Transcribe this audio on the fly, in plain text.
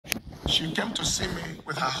She came to see me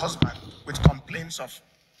with her husband with complaints of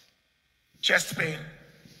chest pain,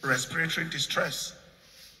 respiratory distress.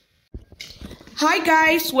 Hi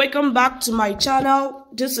guys, welcome back to my channel.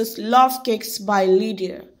 This is Love Cakes by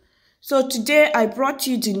Lydia. So today I brought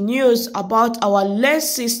you the news about our late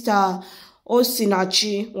sister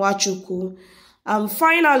Osinachi Nwachukwu.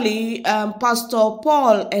 Finally, Pastor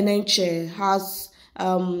Paul Enenche has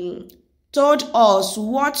told us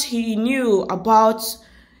what he knew about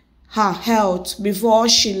her health before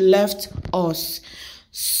she left us.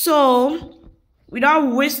 So,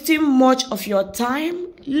 without wasting much of your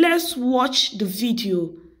time, let's watch the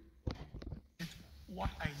video. What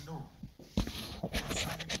I know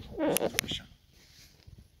concerning the situation.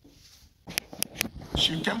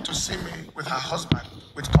 She came to see me with her husband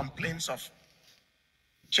with complaints of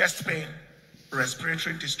chest pain,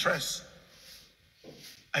 respiratory distress.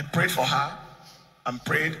 I prayed for her and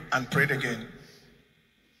prayed again.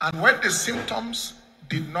 And when the symptoms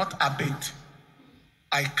did not abate,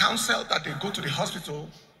 I counseled that they go to the hospital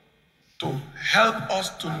to help us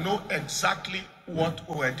to know exactly what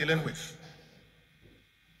we were dealing with.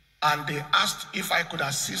 And they asked if I could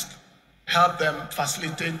assist, help them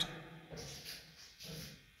facilitate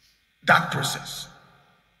that process.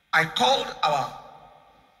 I called our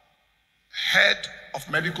head of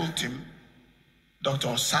medical team,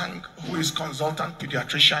 Dr. Sang, who is consultant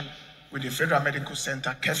pediatrician with the Federal Medical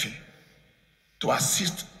Center, Kefi, to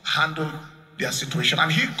assist handle their situation.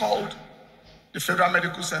 And he called the Federal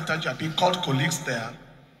Medical Center, Jabi, called colleagues there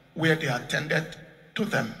where they attended to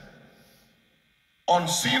them. On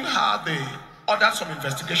seeing her, they ordered some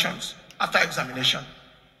investigations after examination,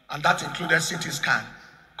 and that included CT scan,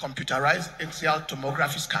 computerized axial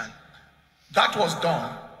tomography scan. That was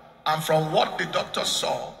done, and from what the doctors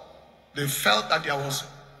saw, they felt that there was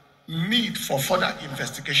need for further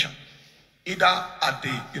investigation, either at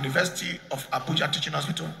the University of Abuja Teaching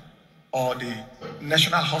Hospital or the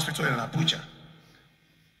National Hospital in Abuja.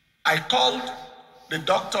 I called the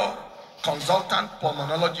doctor, consultant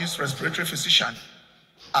pulmonologist, respiratory physician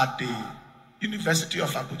at the University of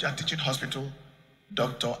Abuja Teaching Hospital,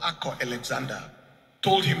 Dr. Ako Alexander,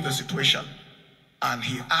 told him the situation, and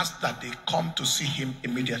he asked that they come to see him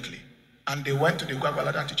immediately. And they went to the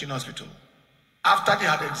Gwagwalada Teaching Hospital. After they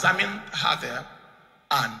had examined her there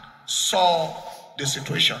and saw the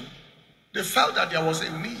situation, they felt that there was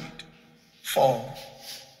a need for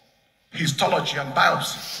histology and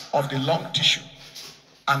biopsy of the lung tissue.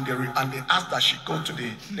 And they asked that she go to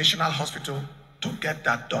the National Hospital to get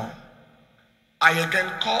that done. I again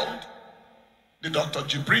called the Dr.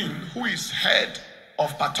 Jibrin, who is head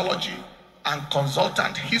of pathology and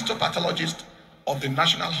consultant histopathologist of the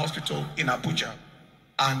National Hospital in Abuja,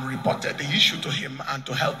 and reported the issue to him and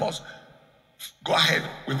to help us go ahead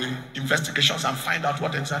with the investigations and find out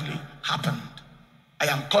what exactly happened. I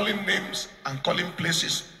am calling names and calling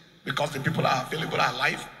places because the people are available, are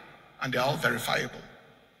live, and they're all verifiable.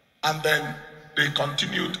 And then they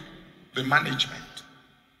continued the management.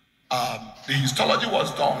 The histology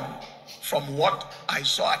was done. From what I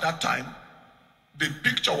saw at that time, the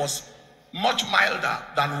picture was much milder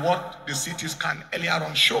than what the CT scan earlier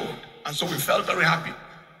on showed. And so we felt very happy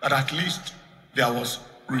that at least there was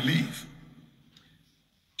relief.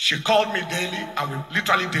 She called me daily, and we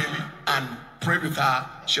literally daily, and prayed with her.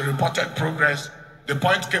 She reported progress. The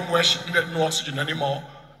point came where she needed no oxygen anymore,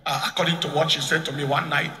 according to what she said to me one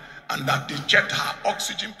night, and that they checked her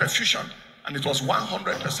oxygen perfusion, and it was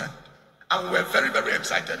 100%. And we were very, very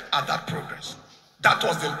excited at that progress. That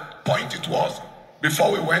was the point it was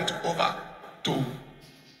before we went over to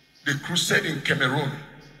the crusade in Cameroon.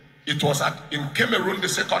 It was in Cameroon the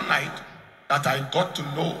second night that I got to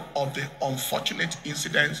know of the unfortunate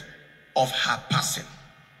incidents of her passing.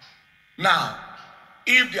 Now,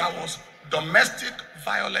 if there was domestic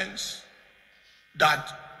violence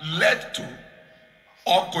that led to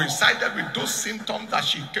or coincided with those symptoms that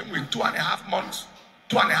she came with 2.5 months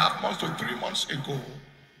to 3 months ago,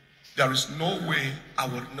 there is no way I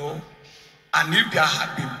would know. And if there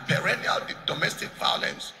had been perennial domestic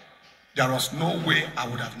violence, there was no way I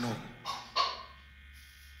would have known.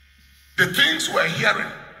 The things we're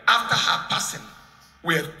hearing after her passing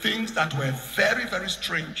were things that were very, very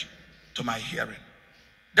strange to my hearing.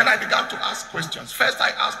 Then I began to ask questions. First, I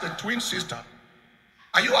asked the twin sister,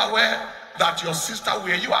 are you aware that your sister,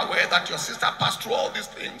 were you aware that your sister passed through all these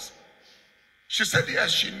things? She said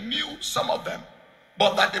yes, she knew some of them,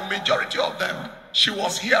 but that the majority of them, she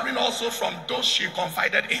was hearing also from those she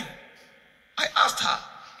confided in. I asked her,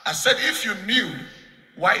 I said, if you knew,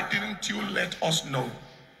 why didn't you let us know?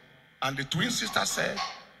 And the twin sister said,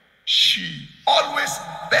 she always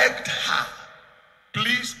begged her,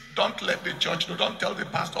 please don't let the church know, don't tell the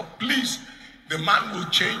pastor, please, the man will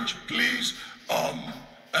change, please,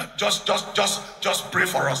 just pray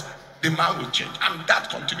for us. The man will change. And that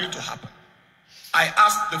continued to happen. I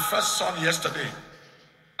asked the first son yesterday,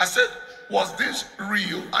 I said, was this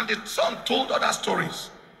real? And the son told other stories.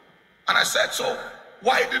 And I said, so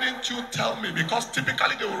why didn't you tell me? Because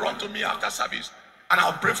typically they will run to me after service and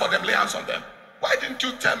I'll pray for them, lay hands on them. Why didn't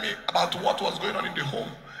you tell me about what was going on in the home?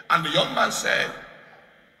 And the young man said,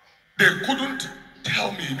 they couldn't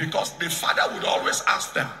tell me because the father would always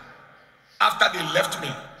ask them after they left me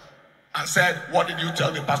and said, what did you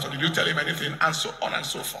tell the pastor? Did you tell him anything? And so on and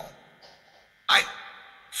so forth.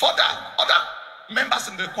 Other members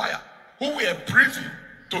in the choir who were privy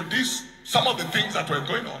to this, some of the things that were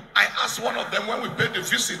going on, I asked one of them when we paid the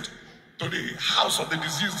visit to the house of the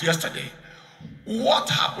deceased yesterday, what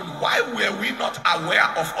happened? Why were we not aware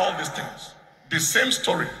of all these things? The same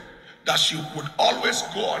story, that she would always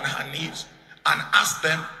go on her knees and ask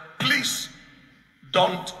them, please,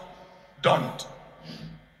 don't,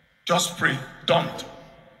 just pray, don't,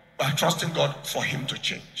 by trusting God for him to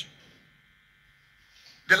change.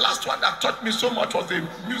 The last one that taught me so much was the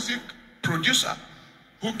music producer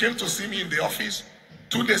who came to see me in the office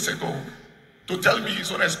 2 days ago to tell me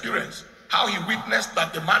his own experience, how he witnessed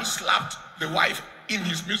that the man slapped the wife in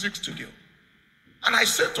his music studio. And I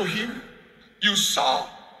said to him, you saw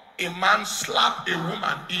a man slap a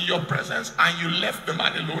woman in your presence and you left the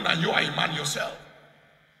man alone and you are a man yourself.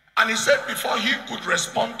 And he said before he could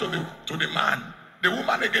respond to the man, the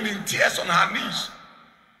woman again in tears on her knees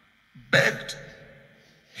begged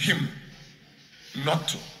him not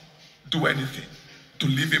to do anything, to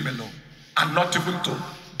leave him alone, and not even to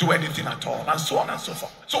do anything at all, and so on and so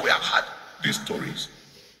forth. So we have had these stories,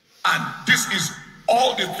 and this is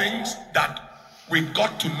all the things that we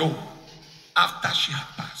got to know after she had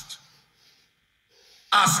passed.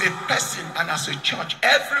 As a person and as a church,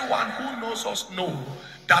 everyone who knows us know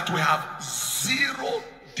that we have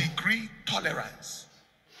 0-degree tolerance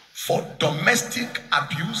for domestic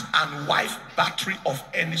abuse and wife battery of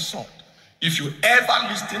any sort. If you ever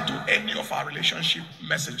listen to any of our relationship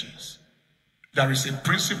messages, there is a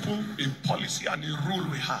principle, a policy, and a rule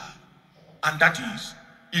we have. And that is,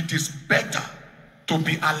 it is better to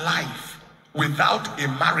be alive without a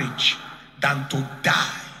marriage than to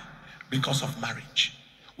die because of marriage.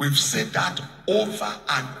 We've said that over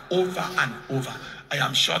and over and over. I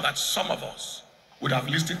am sure that some of us would have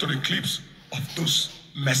listened to the clips of those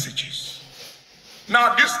messages.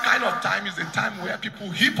 Now, this kind of time is a time where people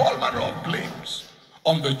heap all manner of blames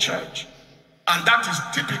on the church. And that is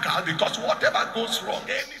typical because whatever goes wrong,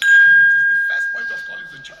 anytime it is the first point of call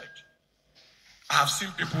is the church. I have seen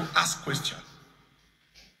people ask questions.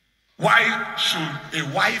 Why should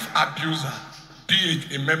a wife abuser be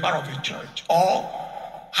a member of a church? Or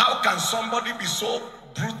how can somebody be so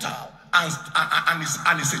brutal and is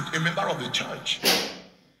a member of the church?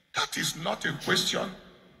 That is not a question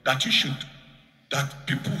that that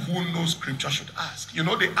people who know scripture should ask. You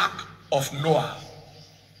know the ark of Noah,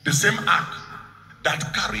 the same ark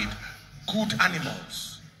that carried good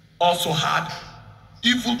animals, also had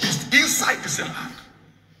evil beasts inside the same ark.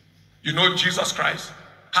 You know Jesus Christ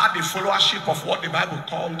had the followership of what the Bible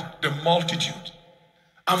called the multitude.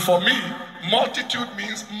 And for me, multitude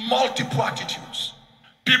means multiple attitudes.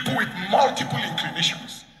 People with multiple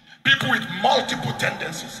inclinations. People with multiple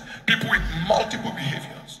tendencies. People with multiple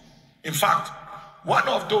behaviors. In fact, one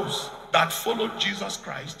of those that followed Jesus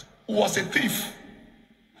Christ was a thief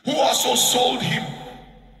who also sold him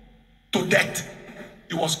to death.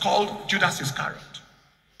 He was called Judas Iscariot.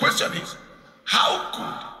 Question is, how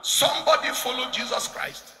could somebody follow Jesus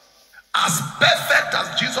Christ as perfect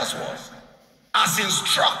as Jesus was, as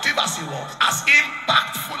instructive as he was, as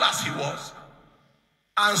impactful as he was,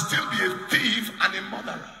 and still be a thief and a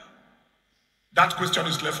murderer? That question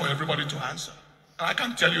is left for everybody to answer. And I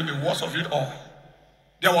can tell you the worst of it all.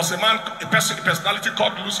 There was a man, a personality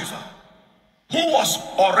called Lucifer, who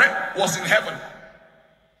was in heaven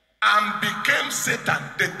and became Satan,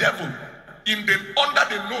 the devil,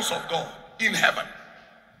 under the nose of God in heaven.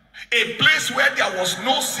 A place where there was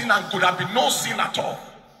no sin and could have been no sin at all.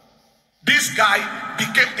 This guy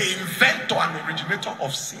became the inventor and originator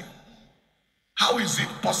of sin. How is it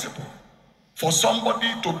possible for somebody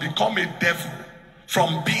to become a devil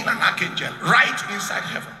from being an archangel right inside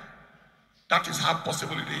heaven? That is how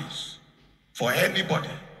possible it is for anybody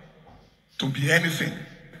to be anything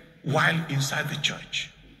while inside the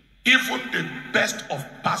church. Even the best of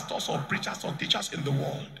pastors or preachers or teachers in the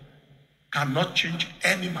world cannot change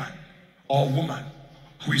any man or woman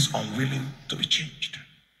who is unwilling to be changed.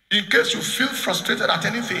 In case you feel frustrated at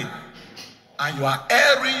anything and you are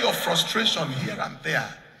airing your frustration here and there,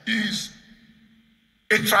 is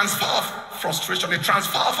a transfer of frustration, a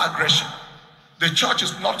transfer of aggression. The church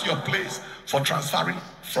is not your place for transferring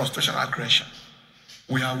frustration and aggression.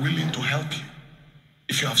 We are willing to help you.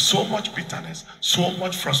 If you have so much bitterness, so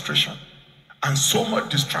much frustration, and so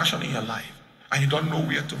much distraction in your life, and you don't know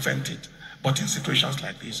where to vent it, but in situations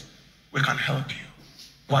like this, we can help you.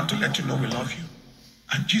 We want to let you know we love you,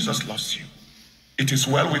 and Jesus loves you. It is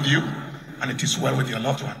well with you, and it is well with your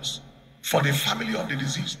loved ones. For the family of the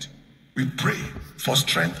deceased, we pray for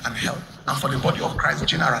strength and help, and for the body of Christ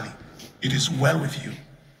generally, it is well with you.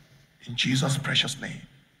 In Jesus' precious name.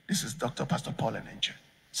 This is Dr. Pastor Paul Enenche,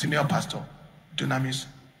 Senior Pastor, Dunamis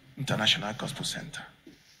International Gospel Center.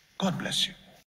 God bless you.